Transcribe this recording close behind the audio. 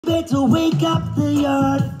Better wake up the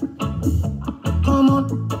yard. Come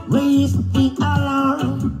on, raise the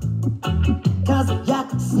alarm. Cause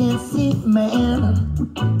Jackson's sick man,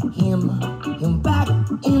 him back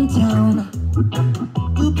in town.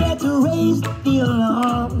 You better raise the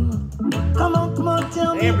alarm. Come on,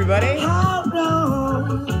 tell me. Hey everybody. How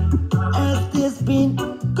long has this been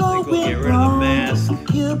going we'll get rid wrong? of the mask.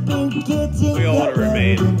 You've been getting We all want to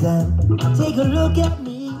remain Take a look at me.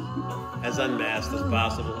 as unmasked as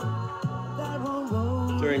possible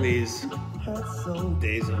during these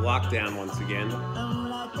days of lockdown once again. It's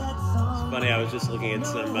funny, I was just looking at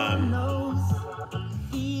some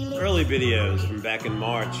early videos from back in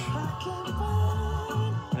March,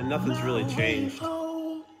 and nothing's really changed,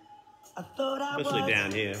 especially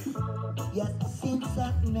down here.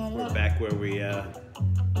 We're back where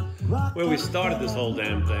we started this whole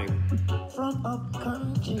damn thing,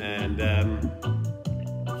 and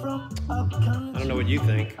I don't know what you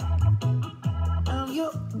think, but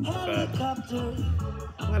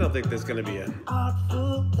I don't think there's going to be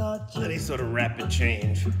any sort of rapid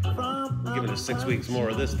change. We're giving us 6 weeks more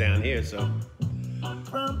of this down here, so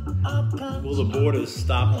will the borders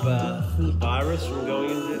stop the virus from going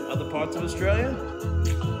into other parts of Australia?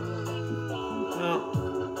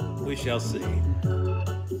 Well, we shall see.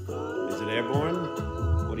 Is it airborne?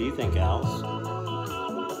 What do you think, Alice?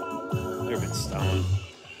 They're a bit stoned.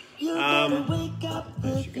 As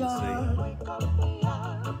you can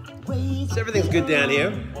see. So everything's good down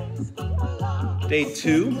here. Day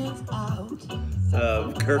 2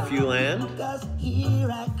 of Curfew land.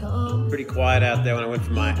 Pretty quiet out there when I went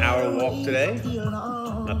for my hour walk today.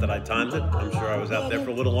 Not that I timed it. I'm sure I was out there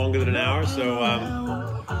for a little longer than an hour. So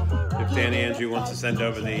if Danny Andrew wants to send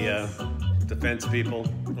over the defense people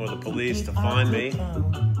or the police to find me,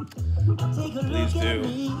 please do.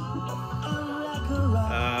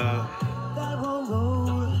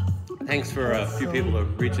 Thanks for a few people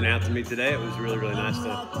reaching out to me today. It was really, really nice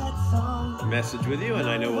to message with you, and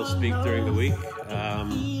I know we'll speak during the week.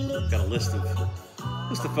 Got a list of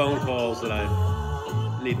phone calls that I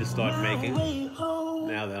need to start making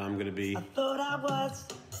now that I'm going to be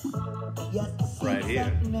right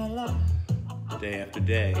here, day after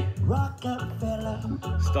day.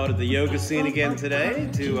 Started the yoga scene again today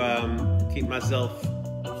to keep myself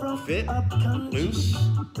fit, loose,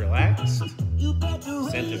 relaxed,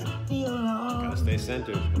 centered. Gotta stay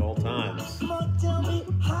centered at all times.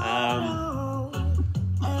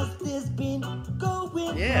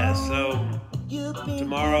 Yeah, so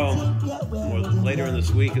tomorrow, or later in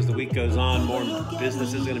this week, as the week goes on, more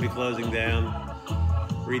businesses are going to be closing down.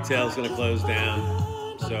 Retail is going to close down.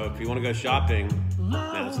 So if you want to go shopping,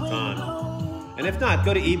 now's the time. And if not,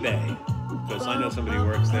 go to eBay, because I know somebody who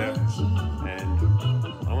works there, and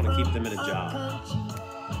I want to keep them in a job.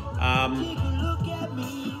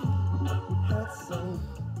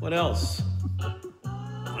 What else?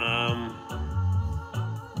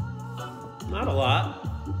 Not a lot.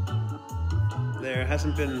 There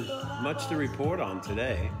hasn't been much to report on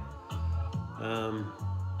today. The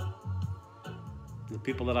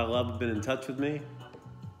people that I love have been in touch with me.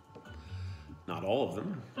 Not all of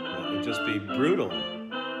them. That would just be brutal.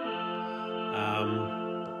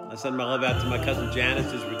 I send my love out to my cousin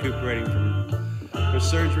Janice, who's recuperating from her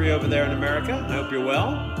surgery over there in America. I hope you're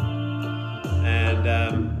well. And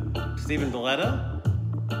Stephen Valletta,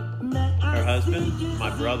 her husband, my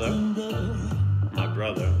brother,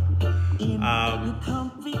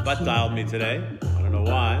 butt dialed me today. I don't know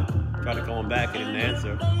why. Tried to call him back, he didn't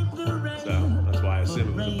answer. So that's why I assume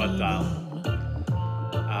it was a butt dial.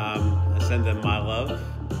 I send them my love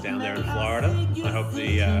down there in Florida. I hope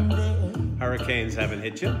the hurricanes haven't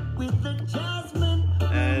hit you.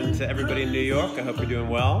 And to everybody in New York, I hope you're doing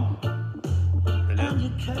well. I know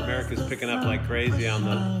America's picking up like crazy on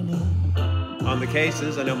the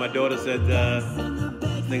cases. I know my daughter said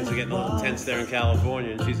things are getting a little tense there in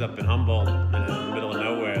California, and she's up in Humboldt, in the middle of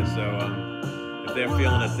nowhere. So if they're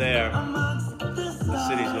feeling it there, the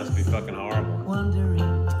cities must be fucking horrible.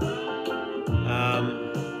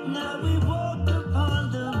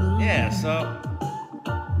 Yeah, so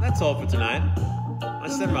that's all for tonight. I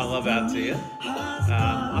send my love out to you.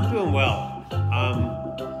 I'm doing well.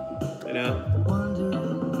 You know,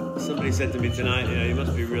 somebody said to me tonight, you know, you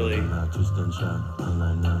must be really, you know,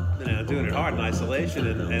 doing it hard in isolation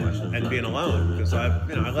and being alone, because I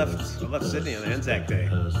left Sydney on the Anzac Day,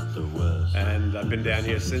 and I've been down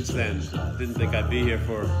here since then. Didn't think I'd be here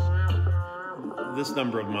for this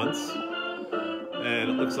number of months, and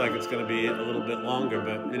it looks like it's going to be a little bit longer.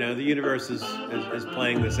 But you know, the universe is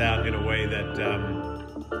playing this out in a way that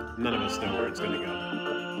none of us know where it's going to go,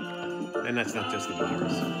 and that's not just the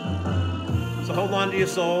virus. So hold on to your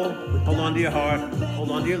soul, hold on to your heart,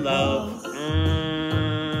 hold on to your love.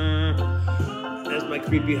 There's my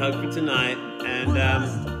creepy hug for tonight, and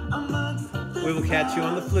we will catch you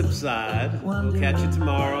on the flip side. We'll catch you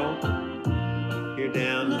tomorrow here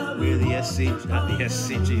down near the SCG, not the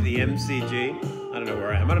SCG, the MCG. I don't know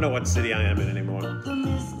where I am. I don't know what city I am in anymore.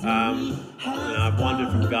 And I've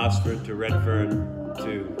wandered from Gosford to Redfern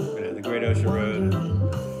to the Great Ocean Road.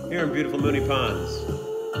 Here in beautiful Mooney Ponds,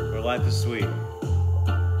 where life is sweet,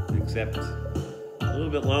 except a little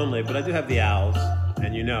bit lonely. But I do have the owls,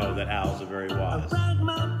 and you know that owls are very wise.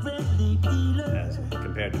 As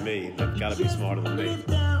compared to me, they've got to be smarter than me.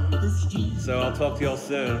 So I'll talk to you all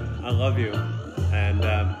soon. I love you, and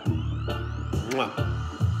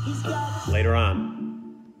later on.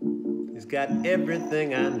 He's got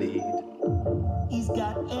everything I need. He's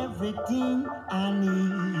got everything I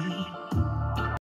need.